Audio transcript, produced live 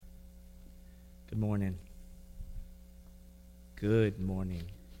Good morning. Good morning.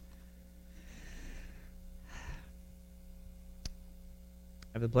 I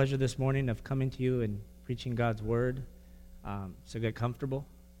have the pleasure this morning of coming to you and preaching God's word. So get comfortable.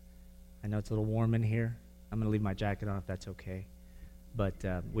 I know it's a little warm in here. I'm going to leave my jacket on if that's okay. But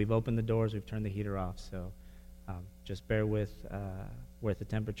we've opened the doors. We've turned the heater off. So just bear with the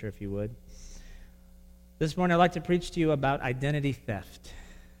temperature if you would. This morning I'd like to preach to you about identity theft.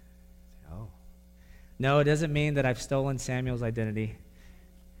 Oh. No, it doesn't mean that I've stolen Samuel's identity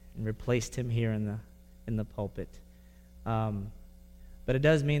and replaced him here in the pulpit. But it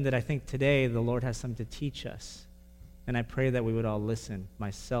does mean that I think today the Lord has something to teach us. And I pray that we would all listen,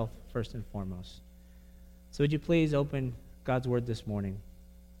 myself first and foremost. So would you please open God's word this morning?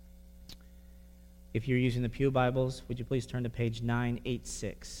 If you're using the Pew Bibles, would you please turn to page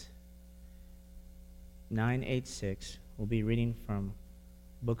 986? 986. We'll be reading from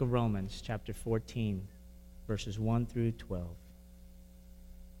Book of Romans, chapter 14, verses 1 through 12.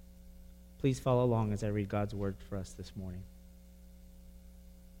 Please follow along as I read God's word for us this morning.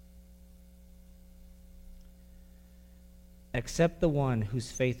 Accept the one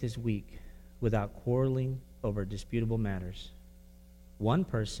whose faith is weak, without quarreling over disputable matters. One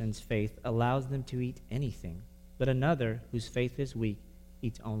person's faith allows them to eat anything, but another, whose faith is weak,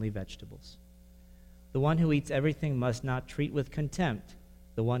 eats only vegetables. The one who eats everything must not treat with contempt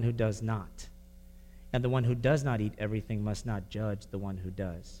the one who does not. And the one who does not eat everything must not judge the one who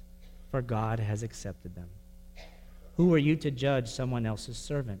does, for God has accepted them. Who are you to judge someone else's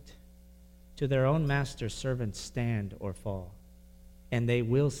servant? To their own master servants stand or fall, and they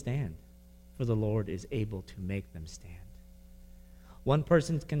will stand, for the Lord is able to make them stand. One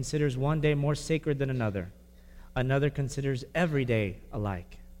person considers one day more sacred than another. Another considers every day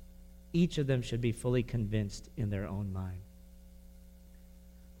alike. Each of them should be fully convinced in their own mind.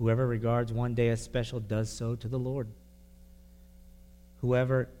 Whoever regards one day as special does so to the Lord.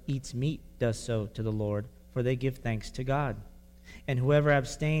 Whoever eats meat does so to the Lord, for they give thanks to God. And whoever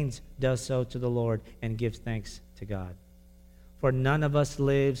abstains does so to the Lord and gives thanks to God. For none of us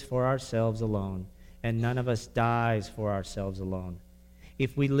lives for ourselves alone, and none of us dies for ourselves alone.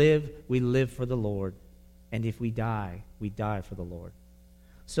 If we live for the Lord, and if we die for the Lord.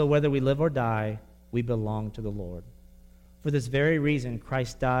 So whether we live or die, we belong to the Lord. For this very reason,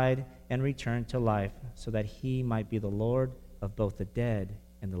 Christ died and returned to life, so that he might be the Lord of both the dead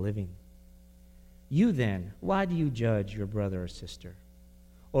and the living. You then, why do you judge your brother or sister?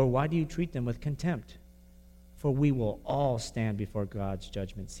 Or why do you treat them with contempt? For we will all stand before God's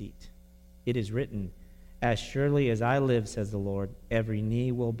judgment seat. It is written, as surely as I live, says the Lord, every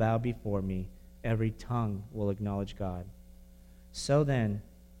knee will bow before me, every tongue will acknowledge God. So then,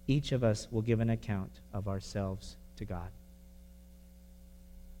 each of us will give an account of ourselves to God.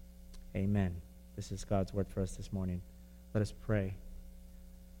 Amen. This is God's word for us this morning. Let us pray.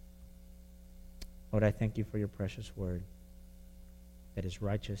 Lord, I thank you for your precious word that is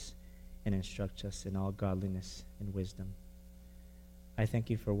righteous and instructs us in all godliness and wisdom. I thank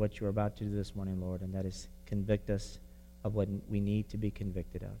you for what you're about to do this morning, Lord, and that is convict us of what we need to be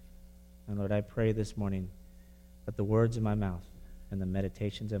convicted of. And Lord, I pray this morning that the words of my mouth and the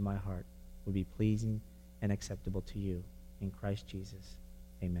meditations of my heart will be pleasing and acceptable to you. In Christ Jesus,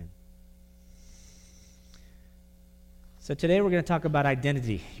 amen. So today we're going to talk about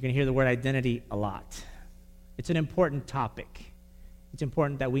identity. You're going to hear the word identity a lot. It's an important topic. It's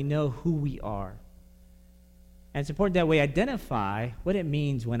important that we know who we are. And it's important that we identify what it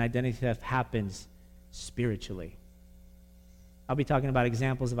means when identity theft happens spiritually. I'll be talking about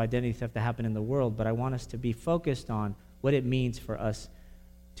examples of identity theft that happen in the world, but I want us to be focused on what it means for us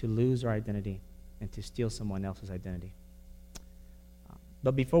to lose our identity and to steal someone else's identity.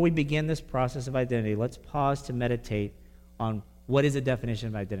 But before we begin this process of identity, let's pause to meditate on what is the definition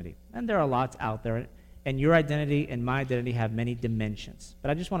of identity. And there are lots out there, and your identity and my identity have many dimensions.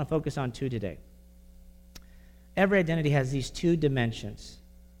 But I just want to focus on two today. Every identity has these two dimensions.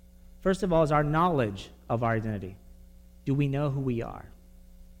 First of all is our knowledge of our identity. Do we know who we are?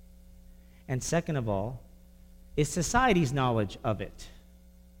 And second of all is society's knowledge of it.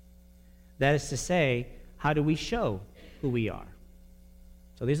 That is to say, how do we show who we are?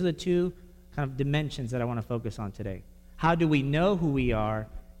 So these are the two kind of dimensions that I want to focus on today. How do we know who we are,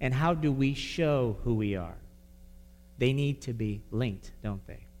 and how do we show who we are? They need to be linked, don't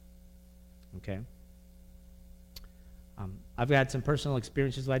they? Okay? I've had some personal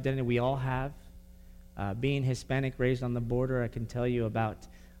experiences with identity. We all have. Being Hispanic, raised on the border, I can tell you about,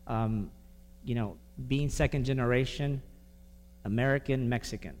 being second generation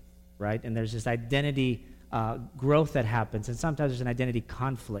American-Mexican, right? And there's this identity growth that happens, and sometimes there's an identity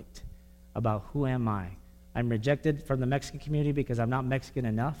conflict about who am I. I'm rejected from the Mexican community because I'm not Mexican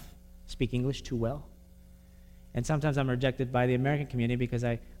enough, speak English too well. And sometimes I'm rejected by the American community because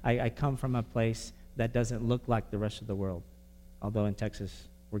I come from a place that doesn't look like the rest of the world. Although in Texas,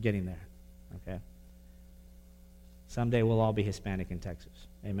 we're getting there, okay? Someday we'll all be Hispanic in Texas,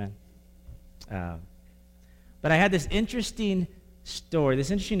 amen? But I had this interesting story,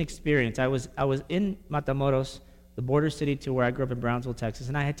 this interesting experience. I was in Matamoros, the border city to where I grew up in Brownsville, Texas,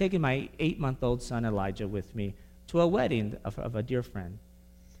 and I had taken my 8-month-old son, Elijah, with me to a wedding of a dear friend.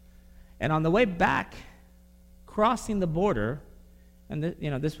 And on the way back, crossing the border, and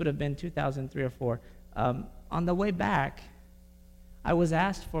this would have been 2003 or 4, on the way back, I was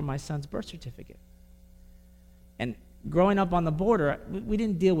asked for my son's birth certificate. And growing up on the border, we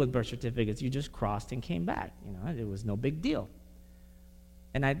didn't deal with birth certificates. You just crossed and came back. It was no big deal.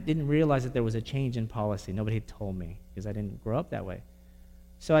 And I didn't realize that there was a change in policy. Nobody had told me because I didn't grow up that way.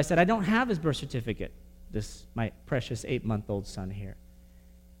 So I said, I don't have his birth certificate, my precious 8-month-old son here.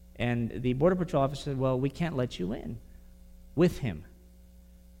 And the Border Patrol officer said, well, we can't let you in with him.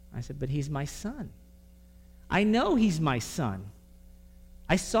 I said, but he's my son. I know he's my son.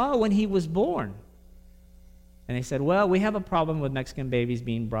 I saw when he was born. And they said, well, we have a problem with Mexican babies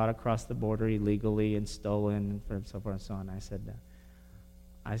being brought across the border illegally and stolen and so forth and so on.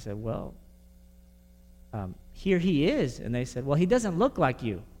 I said, well, here he is. And they said, well, he doesn't look like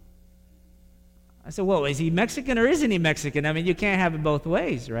you. I said, well, is he Mexican or isn't he Mexican? I mean, you can't have it both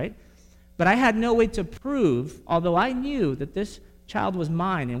ways, right? But I had no way to prove, although I knew that this child was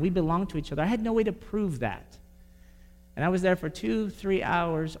mine and we belonged to each other, I had no way to prove that. And I was there for 2-3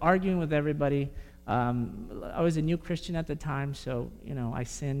 hours arguing with everybody. I was a new Christian at the time, so, I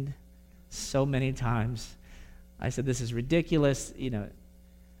sinned so many times. I said, this is ridiculous.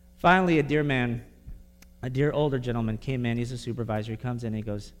 Finally, a dear older gentleman came in. He's a supervisor. He comes in and he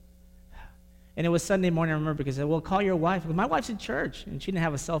goes, and it was Sunday morning, I remember, because he said, well, call your wife. My wife's in church, and she didn't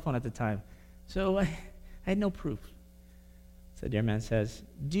have a cell phone at the time. So I had no proof. So the dear man says,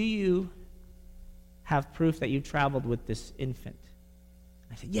 do you have proof that you traveled with this infant?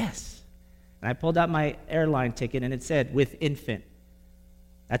 I said, yes. And I pulled out my airline ticket, and it said, with infant.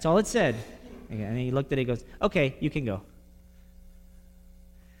 That's all it said. And he looked at it and goes, okay, you can go.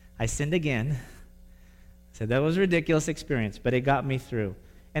 I sinned again. So that was a ridiculous experience, but it got me through.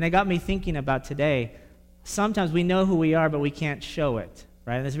 And it got me thinking about today. Sometimes we know who we are, but we can't show it,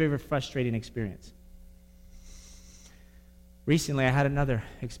 right? And it's a very frustrating experience. Recently, I had another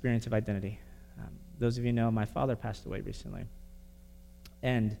experience of identity. Those of you know my father passed away recently.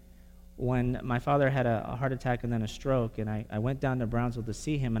 And when my father had a heart attack and then a stroke, and I went down to Brownsville to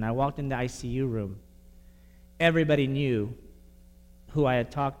see him, and I walked in the ICU room, everybody knew who I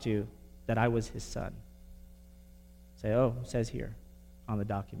had talked to, that I was his son. Say, oh, it says here on the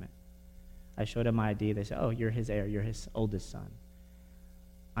document. I showed him my ID. They said, oh, you're his heir. You're his oldest son.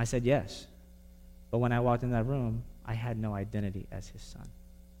 I said, yes. But when I walked in that room, I had no identity as his son.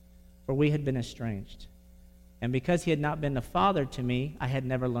 For we had been estranged. And because he had not been a father to me, I had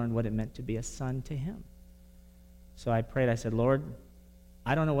never learned what it meant to be a son to him. So I prayed. I said, Lord,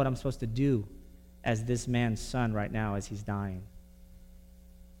 I don't know what I'm supposed to do as this man's son right now as he's dying.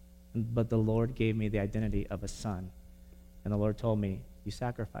 But the Lord gave me the identity of a son. And the Lord told me, you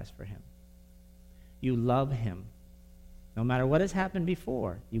sacrifice for him. You love him. No matter what has happened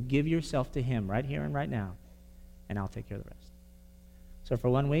before, you give yourself to him right here and right now, and I'll take care of the rest. So for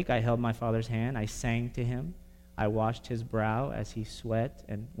 1 week, I held my father's hand. I sang to him. I washed his brow as he sweat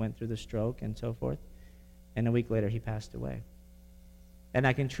and went through the stroke and so forth. And a week later, he passed away. And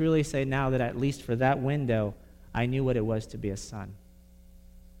I can truly say now that at least for that window, I knew what it was to be a son.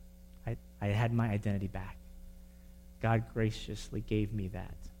 I had my identity back. God graciously gave me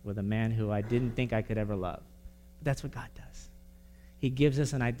that with a man who I didn't think I could ever love. But that's what God does. He gives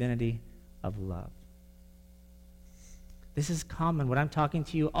us an identity of love. This is common. When I'm talking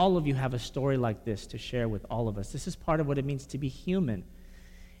to you, all of you have a story like this to share with all of us. This is part of what it means to be human.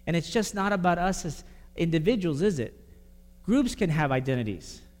 And it's just not about us as individuals, is it? Groups can have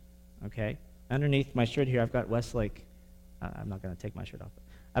identities, okay? Underneath my shirt here, I've got Westlake. I'm not going to take my shirt off.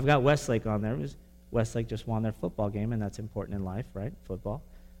 I've got Westlake on there. Westlake just won their football game, and that's important in life, right? Football.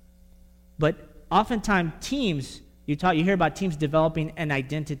 But oftentimes teams, you hear about teams developing an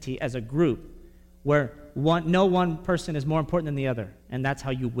identity as a group where no one person is more important than the other, and that's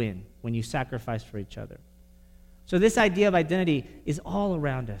how you win, when you sacrifice for each other. So this idea of identity is all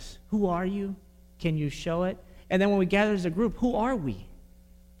around us. Who are you? Can you show it? And then when we gather as a group, who are we?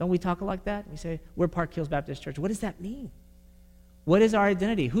 Don't we talk like that? We say, we're Park Hills Baptist Church. What does that mean? What is our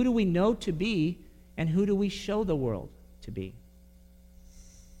identity? Who do we know to be, and who do we show the world to be?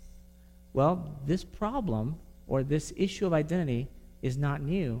 Well, this problem or this issue of identity is not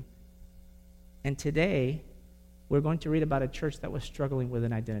new. And today, we're going to read about a church that was struggling with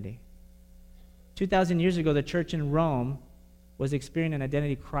an identity. 2,000 years ago, the church in Rome was experiencing an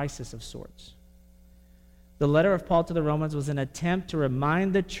identity crisis of sorts. The letter of Paul to the Romans was an attempt to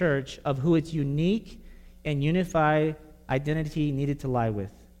remind the church of who its unique and unified identity needed to lie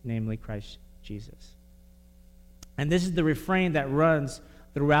with, namely Christ Jesus. And this is the refrain that runs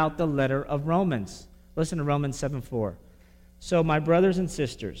throughout the letter of Romans. Listen to Romans 7:4. So, my brothers and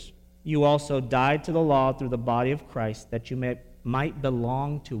sisters, you also died to the law through the body of Christ, that you might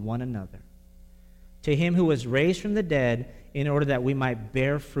belong to one another. To him who was raised from the dead, in order that we might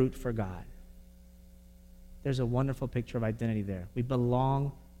bear fruit for God. There's a wonderful picture of identity there. We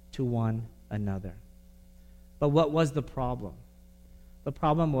belong to one another. But what was the problem? The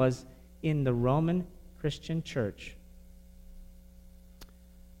problem was in the Roman Christian church,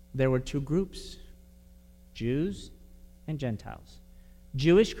 there were two groups, Jews and Gentiles.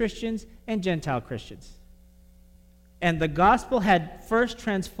 Jewish Christians and Gentile Christians. And the gospel had first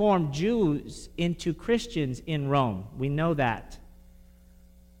transformed Jews into Christians in Rome. We know that.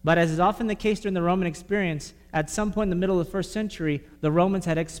 But as is often the case during the Roman experience, at some point in the middle of the first century, the Romans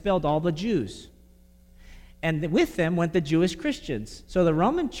had expelled all the Jews. And with them went the Jewish Christians. So the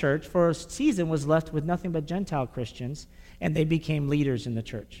Roman church, for a season, was left with nothing but Gentile Christians, and they became leaders in the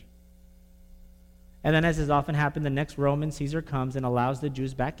church. And then, as has often happened, the next Roman Caesar comes and allows the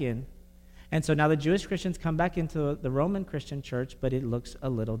Jews back in. And so now the Jewish Christians come back into the Roman Christian church, but it looks a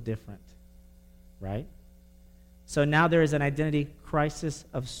little different, right? So now there is an identity crisis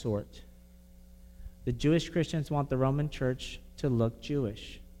of sort. The Jewish Christians want the Roman church to look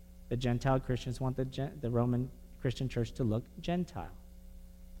Jewish. The Gentile Christians want the Roman Christian church to look Gentile.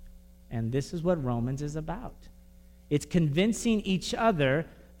 And this is what Romans is about. It's convincing each other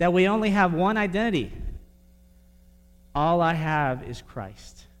that we only have one identity. All I have is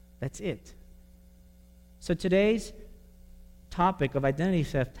Christ. That's it. So today's topic of identity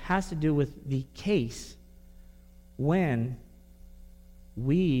theft has to do with the case when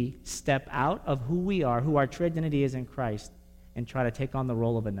we step out of who we are, who our true identity is in Christ, and try to take on the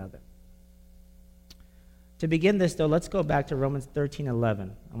role of another. To begin this, though, let's go back to Romans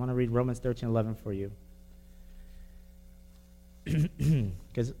 13:11. I want to read Romans 13:11 for you.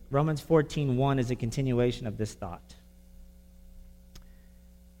 Because Romans 14:1 is a continuation of this thought.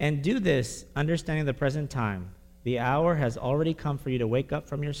 And do this, understanding the present time. The hour has already come for you to wake up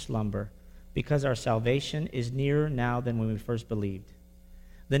from your slumber, because our salvation is nearer now than when we first believed.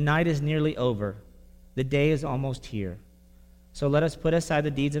 The night is nearly over. The day is almost here. So let us put aside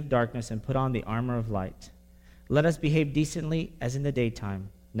the deeds of darkness and put on the armor of light. Let us behave decently as in the daytime,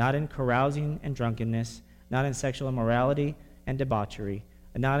 not in carousing and drunkenness, not in sexual immorality and debauchery,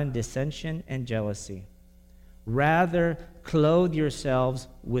 and not in dissension and jealousy. Rather, clothe yourselves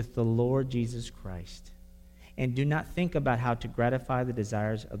with the Lord Jesus Christ, and do not think about how to gratify the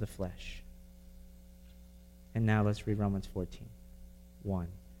desires of the flesh. And now let's read Romans 14:1.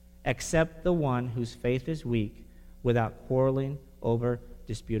 Accept the one whose faith is weak, without quarreling over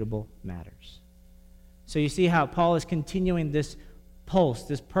disputable matters. So you see how Paul is continuing this pulse,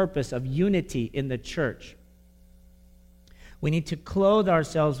 this purpose of unity in the church. We need to clothe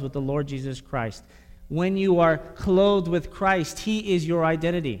ourselves with the Lord Jesus Christ. When you are clothed with Christ, He is your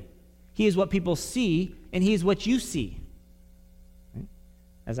identity. He is what people see, and He is what you see. Right?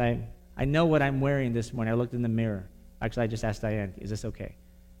 As I know what I'm wearing this morning. I looked in the mirror. Actually, I just asked Diane, is this okay?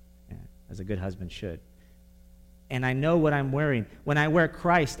 Yeah, as a good husband should. And I know what I'm wearing. When I wear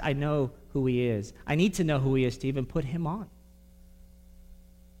Christ, I know who He is. I need to know who He is to even put Him on.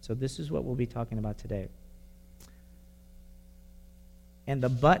 So this is what we'll be talking about today. And the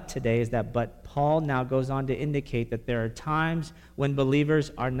but today is that but Paul now goes on to indicate that there are times when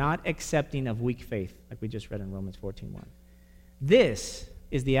believers are not accepting of weak faith, like we just read in Romans 14:1. This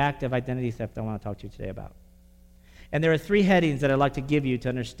is the act of identity theft I want to talk to you today about. And there are three headings that I'd like to give you to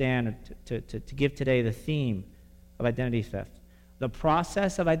understand, or to give today the theme of identity theft. The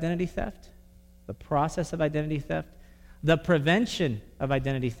process of identity theft, the process of identity theft, the prevention of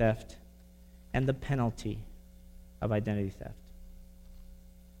identity theft, and the penalty of identity theft.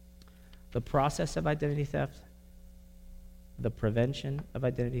 The process of identity theft, the prevention of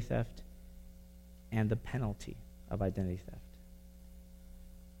identity theft, and the penalty of identity theft.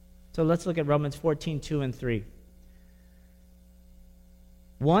 So let's look at Romans 14:2 and 3.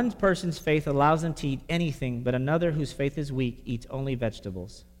 One person's faith allows them to eat anything, but another whose faith is weak eats only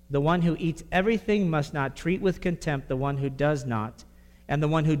vegetables. The one who eats everything must not treat with contempt the one who does not, and the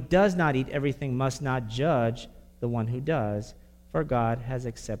one who does not eat everything must not judge the one who does, for God has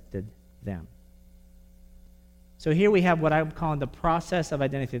accepted them. So here we have what I'm calling the process of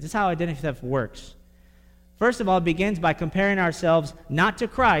identity theft. This is how identity theft works. First of all, it begins by comparing ourselves not to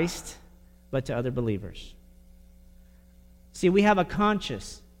Christ, but to other believers. See, we have a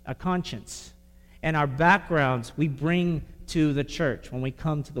conscience, and our backgrounds we bring to the church when we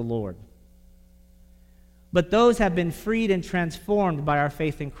come to the Lord. But those have been freed and transformed by our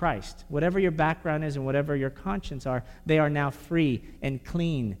faith in Christ. Whatever your background is and whatever your conscience are, they are now free and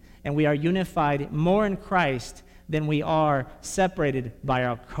clean. And we are unified more in Christ than we are separated by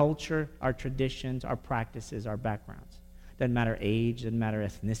our culture, our traditions, our practices, our backgrounds. Doesn't matter age, doesn't matter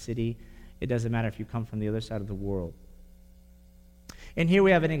ethnicity. It doesn't matter if you come from the other side of the world. And here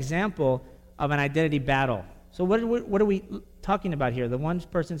we have an example of an identity battle. So what are we talking about here? The one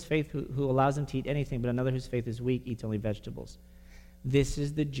person's faith who allows them to eat anything, but another whose faith is weak eats only vegetables. This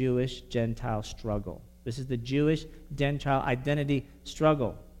is the Jewish-Gentile struggle. This is the Jewish-Gentile identity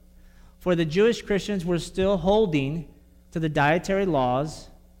struggle. For the Jewish Christians were still holding to the dietary laws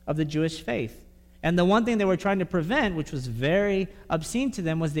of the Jewish faith. And the one thing they were trying to prevent, which was very obscene to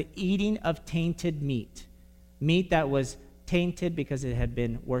them, was the eating of tainted meat. Meat that was tainted because it had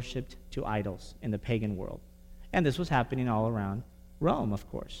been worshipped to idols in the pagan world. And this was happening all around Rome, of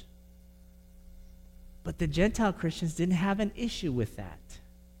course. But the Gentile Christians didn't have an issue with that.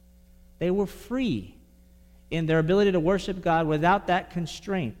 They were free in their ability to worship God without that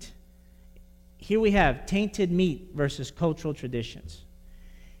constraint. Here we have tainted meat versus cultural traditions.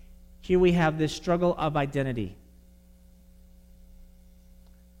 Here we have this struggle of identity.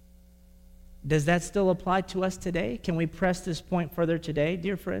 Does that still apply to us today? Can we press this point further today,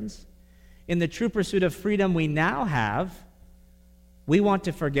 dear friends? In the true pursuit of freedom we now have, we want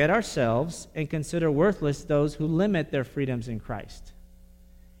to forget ourselves and consider worthless those who limit their freedoms in Christ.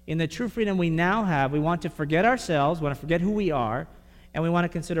 In the true freedom we now have, we want to forget ourselves, we want to forget who we are, and we want to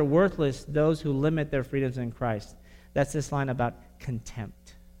consider worthless those who limit their freedoms in Christ. That's this line about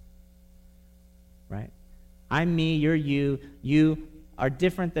contempt. Right? I'm me, you're you. You are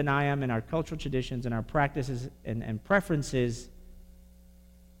different than I am in our cultural traditions and our practices and preferences.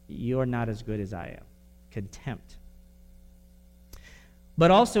 You're not as good as I am. Contempt.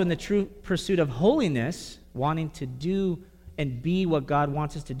 But also in the true pursuit of holiness, wanting to do and be what God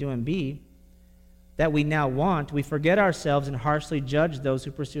wants us to do and be, that we now want, we forget ourselves and harshly judge those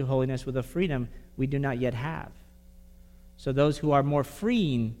who pursue holiness with a freedom we do not yet have. So those who are more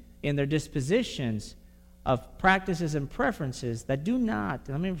freeing in their dispositions of practices and preferences that do not,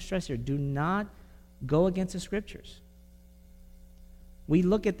 let me stress here, do not go against the Scriptures. We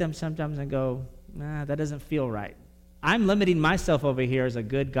look at them sometimes and go, nah, that doesn't feel right. I'm limiting myself over here as a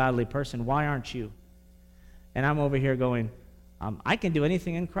good, godly person. Why aren't you? And I'm over here going, I can do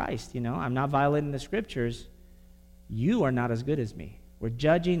anything in Christ, I'm not violating the Scriptures. You are not as good as me. We're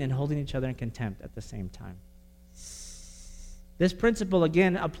judging and holding each other in contempt at the same time. This principle,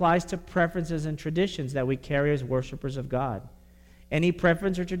 again, applies to preferences and traditions that we carry as worshipers of God. Any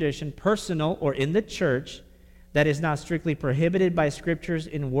preference or tradition, personal or in the church, that is not strictly prohibited by Scriptures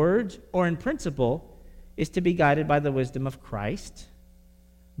in words or in principle, is to be guided by the wisdom of Christ,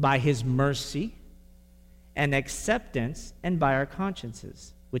 by His mercy and acceptance, and by our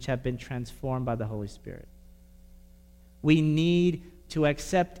consciences, which have been transformed by the Holy Spirit. We need to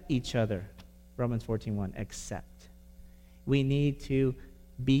accept each other. Romans 14:1, accept. We need to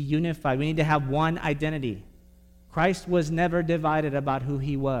be unified. We need to have one identity. Christ was never divided about who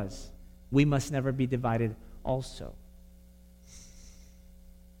He was. We must never be divided also.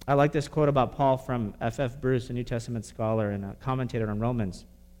 I like this quote about Paul from F.F. Bruce, a New Testament scholar and a commentator on Romans.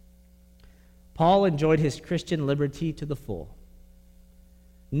 Paul enjoyed his Christian liberty to the full.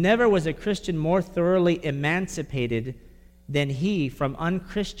 Never was a Christian more thoroughly emancipated than he from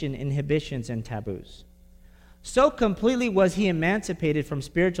unchristian inhibitions and taboos. So completely was he emancipated from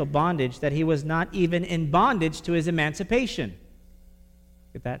spiritual bondage that he was not even in bondage to his emancipation.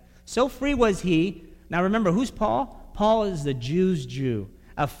 Get that? So free was he. Now remember, who's Paul? Paul is the Jew's Jew,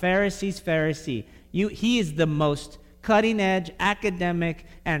 a Pharisee's Pharisee. He is the most cutting-edge, academic,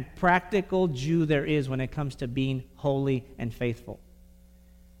 and practical Jew there is when it comes to being holy and faithful.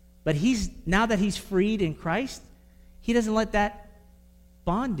 But now that he's freed in Christ, he doesn't let that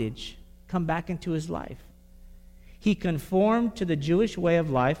bondage come back into his life. He conformed to the Jewish way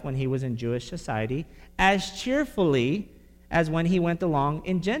of life when he was in Jewish society as cheerfully as when he went along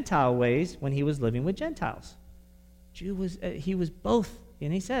in Gentile ways when he was living with Gentiles. He was both,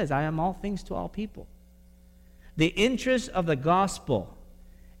 and he says, I am all things to all people. The interests of the gospel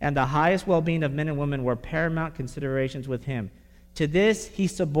and the highest well-being of men and women were paramount considerations with him. To this, he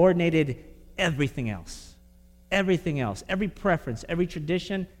subordinated everything else. Everything else, every preference, every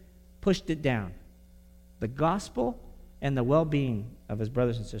tradition pushed it down. The gospel and the well-being of his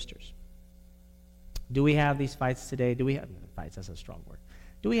brothers and sisters. Do we have these fights today? Fights, that's a strong word.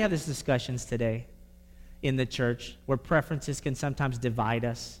 Do we have these discussions today in the church where preferences can sometimes divide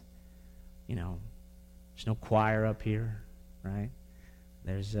us? There's no choir up here, right?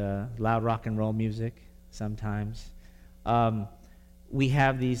 There's loud rock and roll music sometimes. We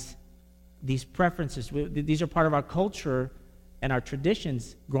have these preferences. These are part of our culture and our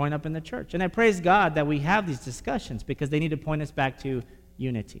traditions growing up in the church. And I praise God that we have these discussions because they need to point us back to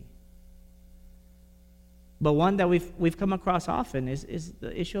unity. But one that we've come across often is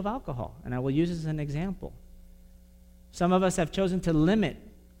the issue of alcohol, and I will use this as an example. Some of us have chosen to limit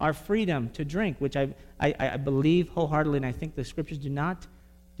our freedom to drink, which I believe wholeheartedly, and I think the scriptures do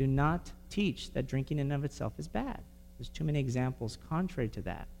not teach that drinking in and of itself is bad. There's too many examples contrary to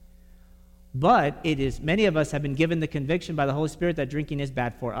that. But many of us have been given the conviction by the Holy Spirit that drinking is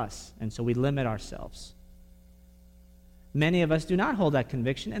bad for us, and so we limit ourselves. Many of us do not hold that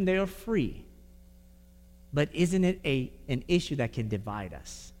conviction, and they are free. But isn't it an issue that can divide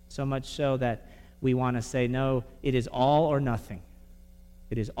us? So much so that we want to say, no, it is all or nothing.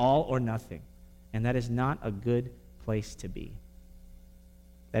 It is all or nothing. And that is not a good place to be.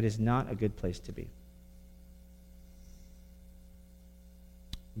 That is not a good place to be.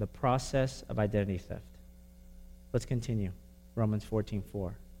 The process of identity theft. Let's continue. Romans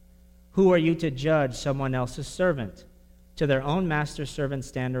 14:4. Who are you to judge someone else's servant? To their own master's servant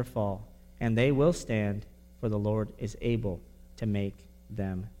stand or fall, and they will stand, for the Lord is able to make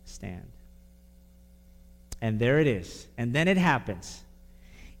them stand. And there it is. And then it happens.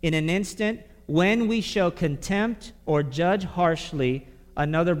 In an instant, when we show contempt or judge harshly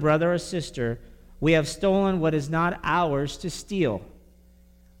another brother or sister, we have stolen what is not ours to steal,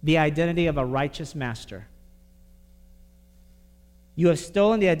 the identity of a righteous master. You have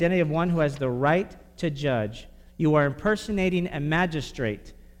stolen the identity of one who has the right to judge. You are impersonating a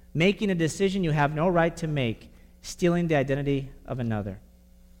magistrate, making a decision you have no right to make, stealing the identity of another.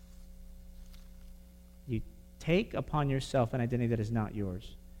 You take upon yourself an identity that is not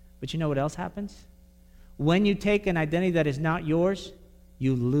yours. But you know what else happens? When you take an identity that is not yours,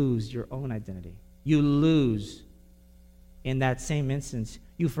 you lose your own identity. You lose, in that same instance,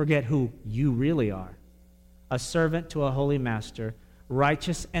 you forget who you really are. A servant to a holy master,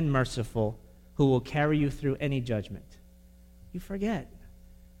 righteous and merciful, who will carry you through any judgment. You forget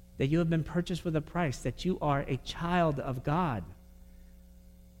that you have been purchased with a price, that you are a child of God.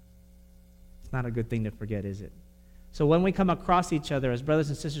 It's not a good thing to forget, is it? So when we come across each other as brothers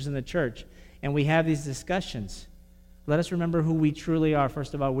and sisters in the church, and we have these discussions, let us remember who we truly are.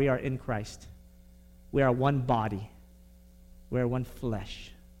 First of all, we are in Christ. We are one body. We are one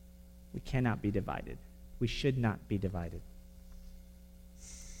flesh. We cannot be divided. We should not be divided.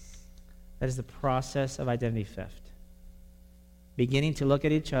 That is the process of identity theft. Beginning to look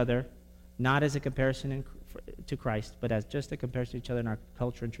at each other, not as a comparison to Christ, but as just a comparison to each other in our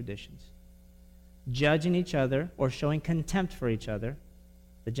culture and traditions. Judging each other or showing contempt for each other.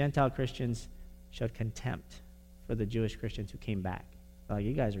 The Gentile Christians showed contempt for the Jewish Christians who came back. Like,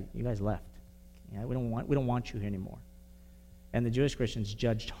 you guys left. Yeah, we don't want you here anymore. And the Jewish Christians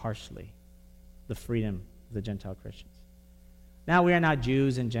judged harshly the freedom of the Gentile Christians. Now, we are not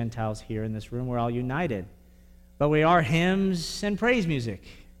Jews and Gentiles here in this room. We're all united. But we are hymns and praise music,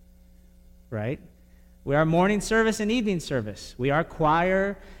 right? We are morning service and evening service. We are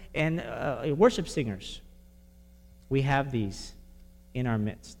choir and worship singers. We have these in our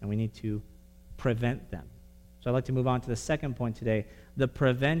midst, and we need to prevent them. So I'd like to move on to the second point today, the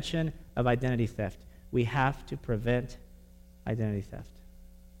prevention of identity theft. We have to prevent identity theft.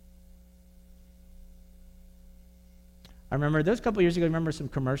 I remember those couple years ago, remember some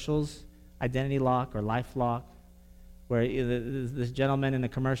commercials, Identity Lock or Life Lock, where this gentleman in the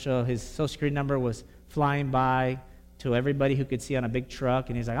commercial, his social security number was flying by to everybody who could see on a big truck,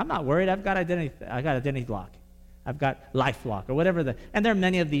 and he's like, I'm not worried, I got Identity Lock. I've got Life Lock or whatever. And there are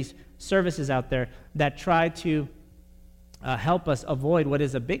many of these services out there that try to help us avoid what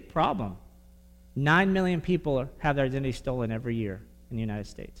is a big problem. 9 million people have their identity stolen every year in the United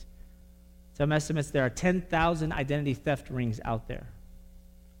States. Some estimates there are 10,000 identity theft rings out there.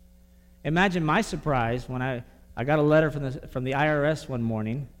 Imagine my surprise when I got a letter from the IRS one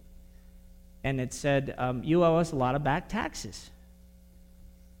morning, and it said, you owe us a lot of back taxes.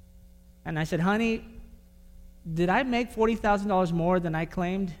 And I said, honey, did I make $40,000 more than I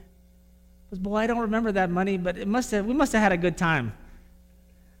claimed? He goes, boy, I don't remember that money, but we must have had a good time.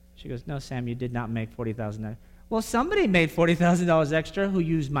 She goes, no, Sam, you did not make $40,000. Well, somebody made $40,000 extra who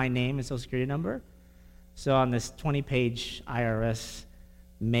used my name and social security number. So on this 20-page IRS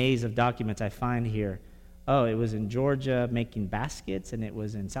maze of documents I find here. Oh, it was in Georgia making baskets, and it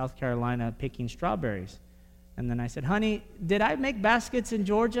was in South Carolina picking strawberries. And then I said, honey, did I make baskets in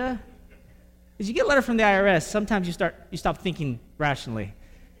Georgia? Because you get a letter from the IRS, sometimes you stop thinking rationally.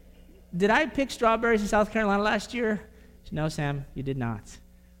 Did I pick strawberries in South Carolina last year? She said, no, Sam, you did not.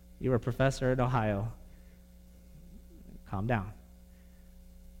 You were a professor at Ohio. Calm down.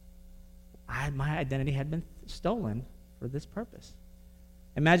 My identity had been stolen for this purpose.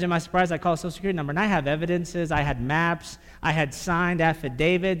 Imagine my surprise. I call a Social Security number, and I have evidences. I had maps. I had signed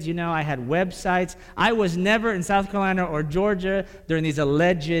affidavits. I had websites. I was never in South Carolina or Georgia during these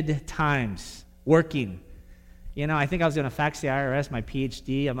alleged times working. I think I was going to fax the IRS my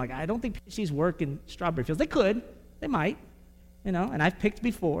PhD. I'm like, I don't think PhDs work in strawberry fields. They could. They might. And I've picked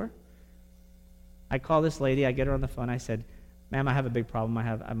before. I call this lady. I get her on the phone. I said, ma'am, I have a big problem.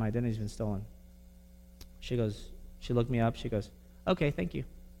 My identity's been stolen. She looked me up. She goes, okay, thank you.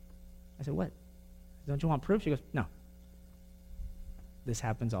 I said, what? Don't you want proof? She goes, no. This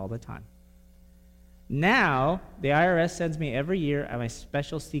happens all the time. Now, the IRS sends me every year a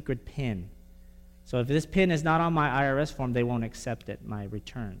special secret PIN. So if this PIN is not on my IRS form, they won't accept it, my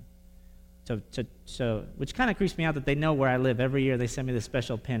return. So which kind of creeps me out that they know where I live. Every year they send me this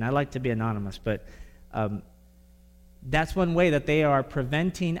special PIN. I like to be anonymous, but that's one way that they are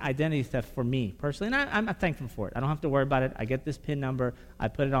preventing identity theft for me personally, and I'm thankful for it. I don't have to worry about it. I get this PIN number. I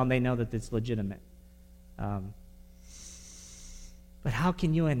put it on. They know that it's legitimate. But how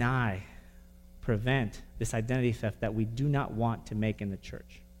can you and I prevent this identity theft that we do not want to make in the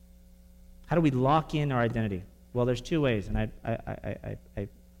church? How do we lock in our identity? Well, there's two ways, and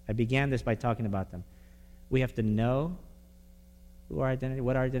I began this by talking about them. We have to know what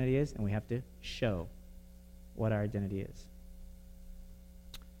our identity is, and we have to show what our identity is.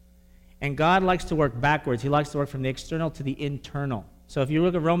 And God likes to work backwards. He likes to work from the external to the internal. So if you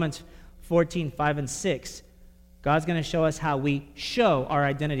look at Romans 14, 5, and 6, God's going to show us how we show our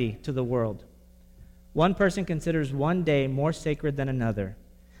identity to the world. One person considers one day more sacred than another.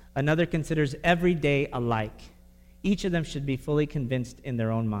 Another considers every day alike. Each of them should be fully convinced in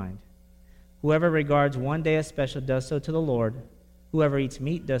their own mind. Whoever regards one day as special does so to the Lord. Whoever eats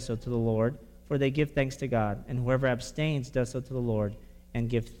meat does so to the Lord, for they give thanks to God. And whoever abstains does so to the Lord and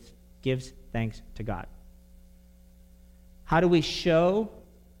gives thanks to God. How do we show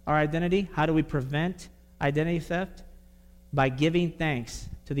our identity? How do we prevent identity theft? By giving thanks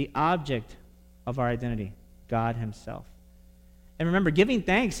to the object of our identity, God himself. And remember, giving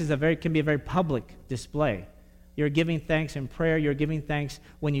thanks can be a very public display. You're giving thanks in prayer. You're giving thanks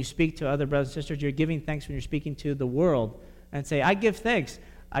when you speak to other brothers and sisters. You're giving thanks when you're speaking to the world. And say, I give thanks.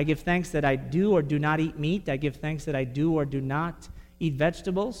 I give thanks that I do or do not eat meat. I give thanks that I do or do not eat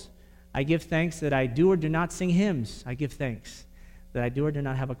vegetables. I give thanks that I do or do not sing hymns. I give thanks that I do or do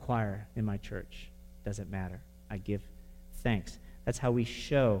not have a choir in my church. Doesn't matter. I give thanks. That's how we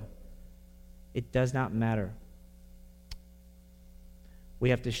show. It does not matter. We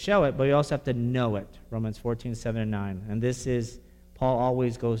have to show it, but we also have to know it. Romans 14, 7, and 9. And this is, Paul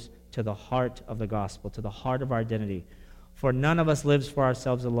always goes to the heart of the gospel, to the heart of our identity. For none of us lives for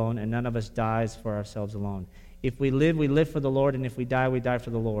ourselves alone, and none of us dies for ourselves alone. If we live for the Lord, and if we die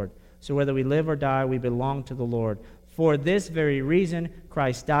for the Lord. So whether we live or die, we belong to the Lord. For this very reason,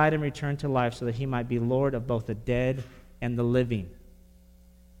 Christ died and returned to life so that he might be Lord of both the dead and the living.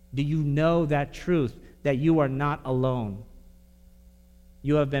 Do you know that truth, that you are not alone?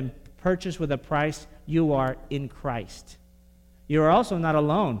 You have been purchased with a price. You are in Christ. You are also not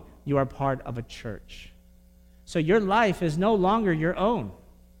alone. You are part of a church. So your life is no longer your own.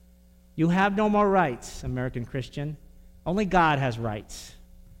 You have no more rights, American Christian. Only God has rights.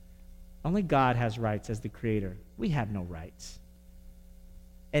 Only God has rights as the Creator. We have no rights.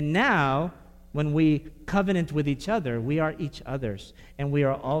 And now, when we covenant with each other, we are each other's, and we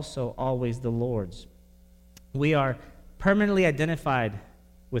are also always the Lord's. We are permanently identified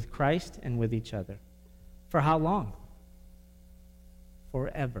with Christ and with each other. For how long?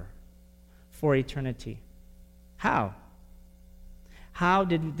 Forever. For eternity. How? How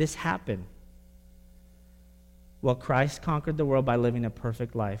did this happen? Well, Christ conquered the world by living a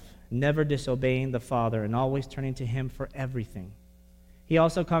perfect life, never disobeying the Father and always turning to him for everything. He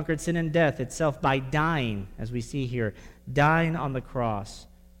also conquered sin and death itself by dying, as we see here, dying on the cross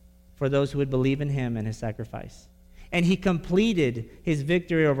for those who would believe in him and his sacrifice. And he completed his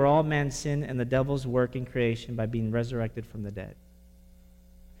victory over all man's sin and the devil's work in creation by being resurrected from the dead.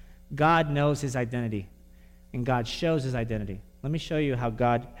 God knows his identity, and God shows his identity. Let me show you how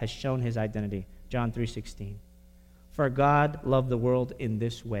God has shown his identity. John 3:16. For God loved the world in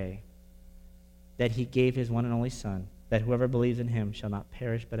this way, that he gave his one and only Son, that whoever believes in him shall not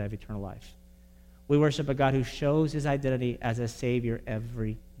perish but have eternal life. We worship a God who shows his identity as a Savior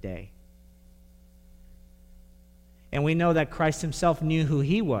every day. And we know that Christ himself knew who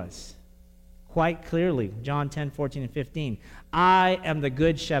he was quite clearly. John 10:14 and 15. I am the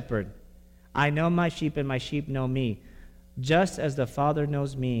good shepherd. I know my sheep, and my sheep know me, just as the Father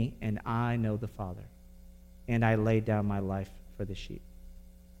knows me, and I know the Father. And I lay down my life for the sheep.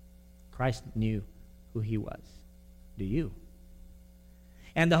 Christ knew who he was. Do you?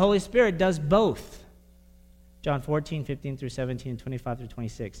 And the Holy Spirit does both. John 14:15 through 17, 25 through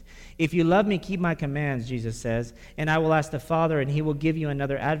 26. If you love me, keep my commands, Jesus says, and I will ask the Father, and he will give you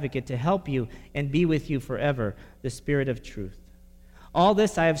another advocate to help you and be with you forever, the Spirit of truth. All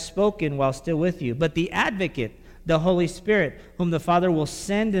this I have spoken while still with you, but the advocate, the Holy Spirit, whom the Father will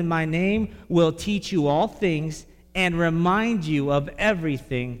send in my name, will teach you all things and remind you of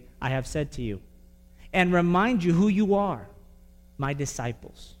everything I have said to you, and remind you who you are, my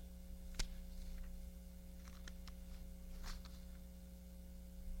disciples.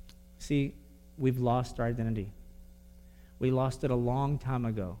 See, we've lost our identity. We lost it a long time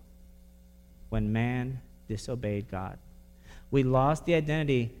ago when man disobeyed God. We lost the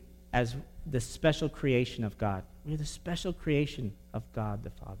identity as the special creation of God. We're the special creation of God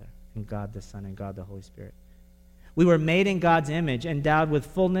the Father, and God the Son, and God the Holy Spirit. We were made in God's image, endowed with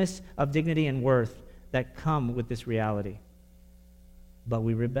fullness of dignity and worth that come with this reality. But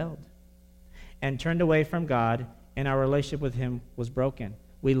we rebelled and turned away from God, and our relationship with him was broken.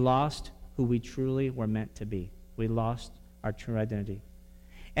 We lost who we truly were meant to be. We lost our true identity.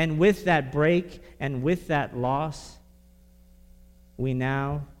 And with that break and with that loss, we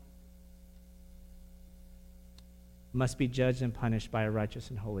now must be judged and punished by a righteous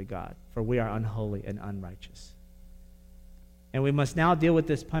and holy God, for we are unholy and unrighteous. And we must now deal with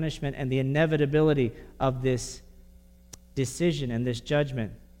this punishment and the inevitability of this decision and this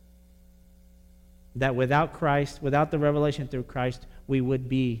judgment, that without Christ, without the revelation through Christ, we would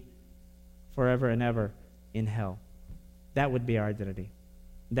be forever and ever in hell. That would be our identity.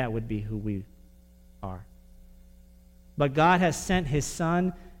 That would be who we are. But God has sent his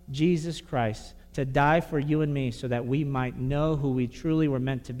Son, Jesus Christ, to die for you and me so that we might know who we truly were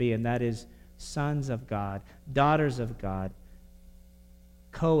meant to be, and that is sons of God, daughters of God,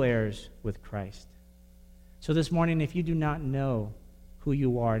 co-heirs with Christ. So this morning, if you do not know who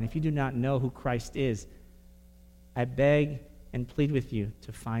you are, and if you do not know who Christ is, I beg and plead with you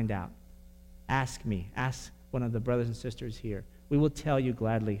to find out. Ask me. Ask one of the brothers and sisters here. We will tell you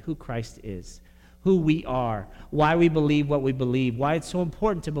gladly who Christ is, who we are, why we believe what we believe, why it's so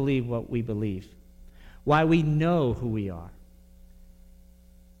important to believe what we believe, why we know who we are.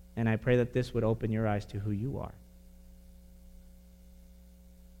 And I pray that this would open your eyes to who you are.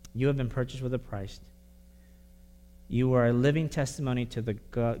 You have been purchased with a price. You are a living testimony to the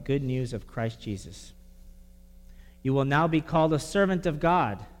good news of Christ Jesus. You will now be called a servant of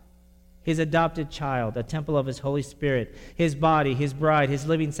God, his adopted child, a temple of his Holy Spirit, his body, his bride, his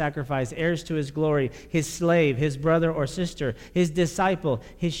living sacrifice, heirs to his glory, his slave, his brother or sister, his disciple,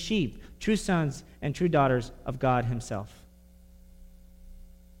 his sheep, true sons and true daughters of God himself.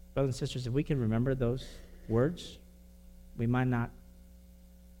 Brothers and sisters, if we can remember those words, we might not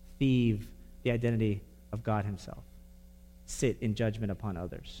thieve the identity of God himself, sit in judgment upon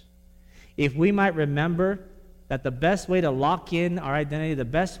others. If we might remember that the best way to lock in our identity, the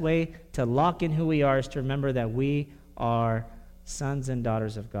best way to lock in who we are, is to remember that we are sons and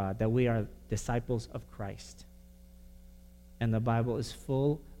daughters of God, that we are disciples of Christ. And the Bible is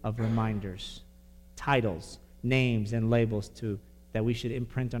full of reminders, titles, names, and labels that we should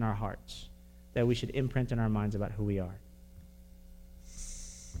imprint on our hearts, that we should imprint on our minds about who we are.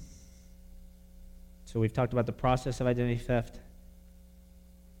 So we've talked about the process of identity theft.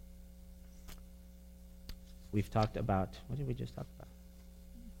 We've talked about, what did we just talk about?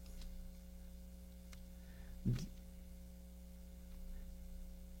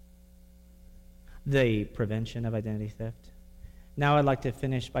 The prevention of identity theft. Now I'd like to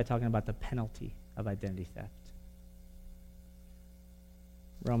finish by talking about the penalty of identity theft.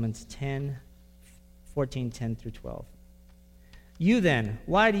 Romans 10:14, 10 through 12. You then,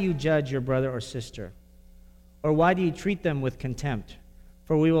 why do you judge your brother or sister? Or why do you treat them with contempt?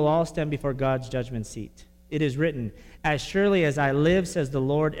 For we will all stand before God's judgment seat. It is written, as surely as I live, says the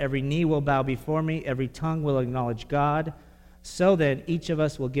Lord, every knee will bow before me, every tongue will acknowledge God. So then each of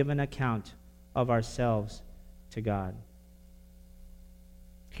us will give an account of ourselves to God.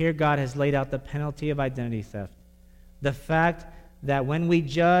 Here God has laid out the penalty of identity theft. The fact that when we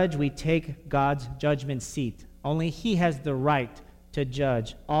judge, we take God's judgment seat. Only he has the right to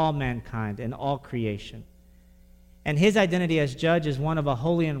judge all mankind and all creation. And his identity as judge is one of a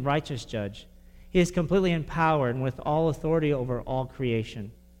holy and righteous judge. He is completely empowered and with all authority over all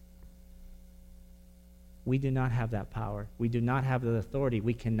creation. We do not have that power. We do not have the authority.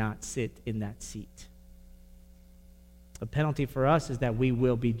 We cannot sit in that seat. The penalty for us is that we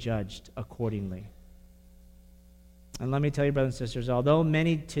will be judged accordingly. And let me tell you, brothers and sisters, although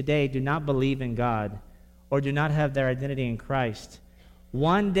many today do not believe in God or do not have their identity in Christ,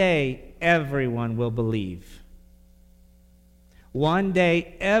 one day everyone will believe. One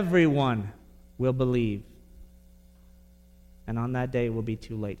day everyone will believe. And on that day it will be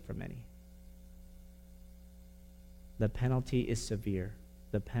too late for many. The penalty is severe.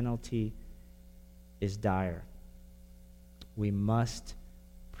 The penalty is dire. We must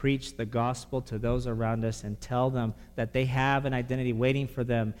preach the gospel to those around us and tell them that they have an identity waiting for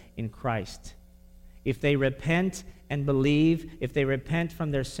them in Christ. If they repent and believe, if they repent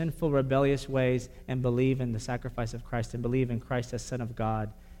from their sinful, rebellious ways and believe in the sacrifice of Christ and believe in Christ as Son of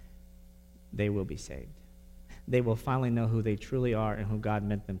God, they will be saved. They will finally know who they truly are and who God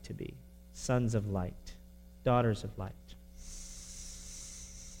meant them to be. Sons of light, daughters of light.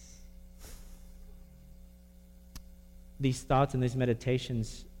 These thoughts and these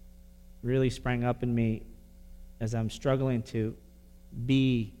meditations really sprang up in me as I'm struggling to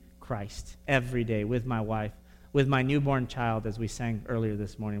be Christ every day with my wife, with my newborn child, as we sang earlier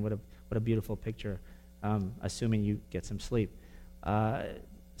this morning. What a beautiful picture, assuming you get some sleep.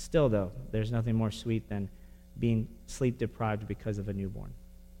 Still, though, there's nothing more sweet than being sleep deprived because of a newborn.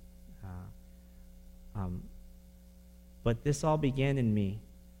 But this all began in me,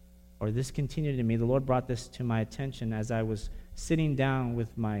 or this continued in me. The Lord brought this to my attention as I was sitting down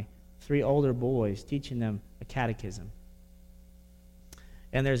with my 3 older boys, teaching them a catechism.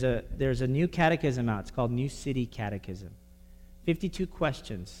 And there's a new catechism out. It's called New City Catechism. 52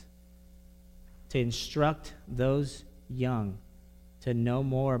 questions to instruct those young to know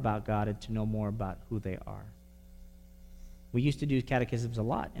more about God and to know more about who they are. We used to do catechisms a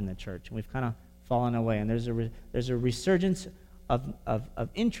lot in the church, and we've kind of fallen away. And there's a resurgence of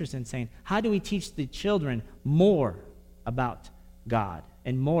interest in saying, how do we teach the children more about God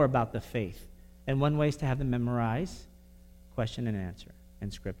and more about the faith? And one way is to have them memorize question and answer in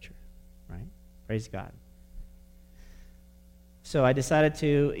Scripture, right? Praise God. So I decided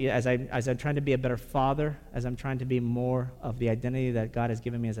to, as I'm trying to be a better father, as I'm trying to be more of the identity that God has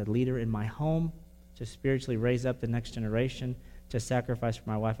given me as a leader in my home, to spiritually raise up the next generation, to sacrifice for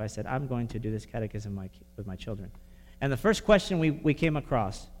my wife, I said, I'm going to do this catechism with my children. And the first question we came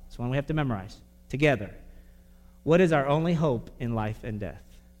across, it's one we have to memorize together. What is our only hope in life and death?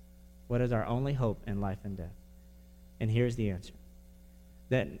 What is our only hope in life and death? And here's the answer.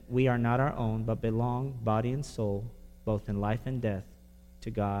 That we are not our own, but belong, body and soul, both in life and death, to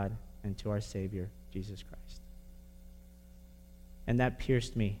God and to our Savior, Jesus Christ. And that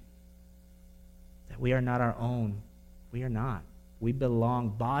pierced me. That we are not our own. We are not. We belong,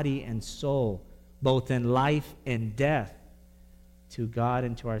 body and soul, both in life and death, to God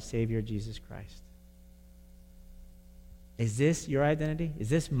and to our Savior, Jesus Christ. Is this your identity? Is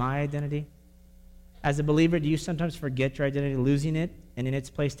this my identity? As a believer, do you sometimes forget your identity, losing it, and in its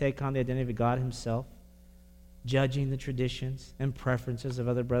place take on the identity of God himself, judging the traditions and preferences of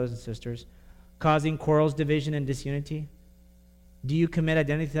other brothers and sisters, causing quarrels, division, and disunity? Do you commit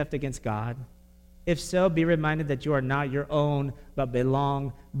identity theft against God? If so, be reminded that you are not your own, but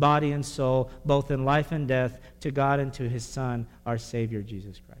belong, body and soul, both in life and death, to God and to his Son, our Savior,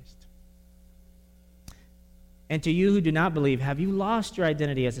 Jesus Christ. And to you who do not believe, have you lost your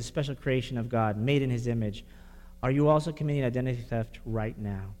identity as a special creation of God, made in his image? Are you also committing identity theft right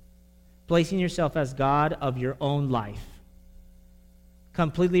now? Placing yourself as God of your own life,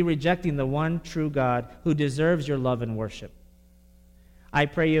 completely rejecting the one true God who deserves your love and worship. I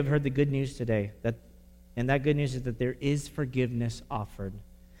pray you have heard the good news today, and that good news is that there is forgiveness offered.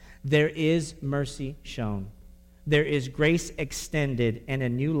 There is mercy shown. There is grace extended and a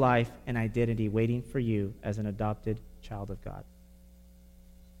new life and identity waiting for you as an adopted child of God.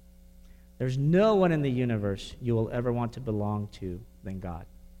 There's no one in the universe you will ever want to belong to than God.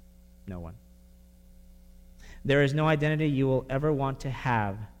 No one. There is no identity you will ever want to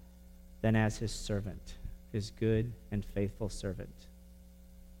have than as his servant, his good and faithful servant.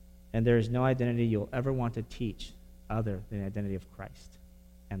 And there is no identity you'll ever want to teach other than the identity of Christ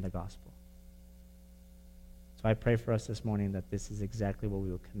and the gospel. So I pray for us this morning that this is exactly what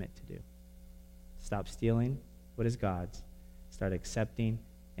we will commit to do. Stop stealing what is God's. Start accepting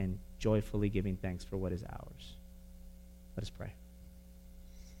and joyfully giving thanks for what is ours. Let us pray.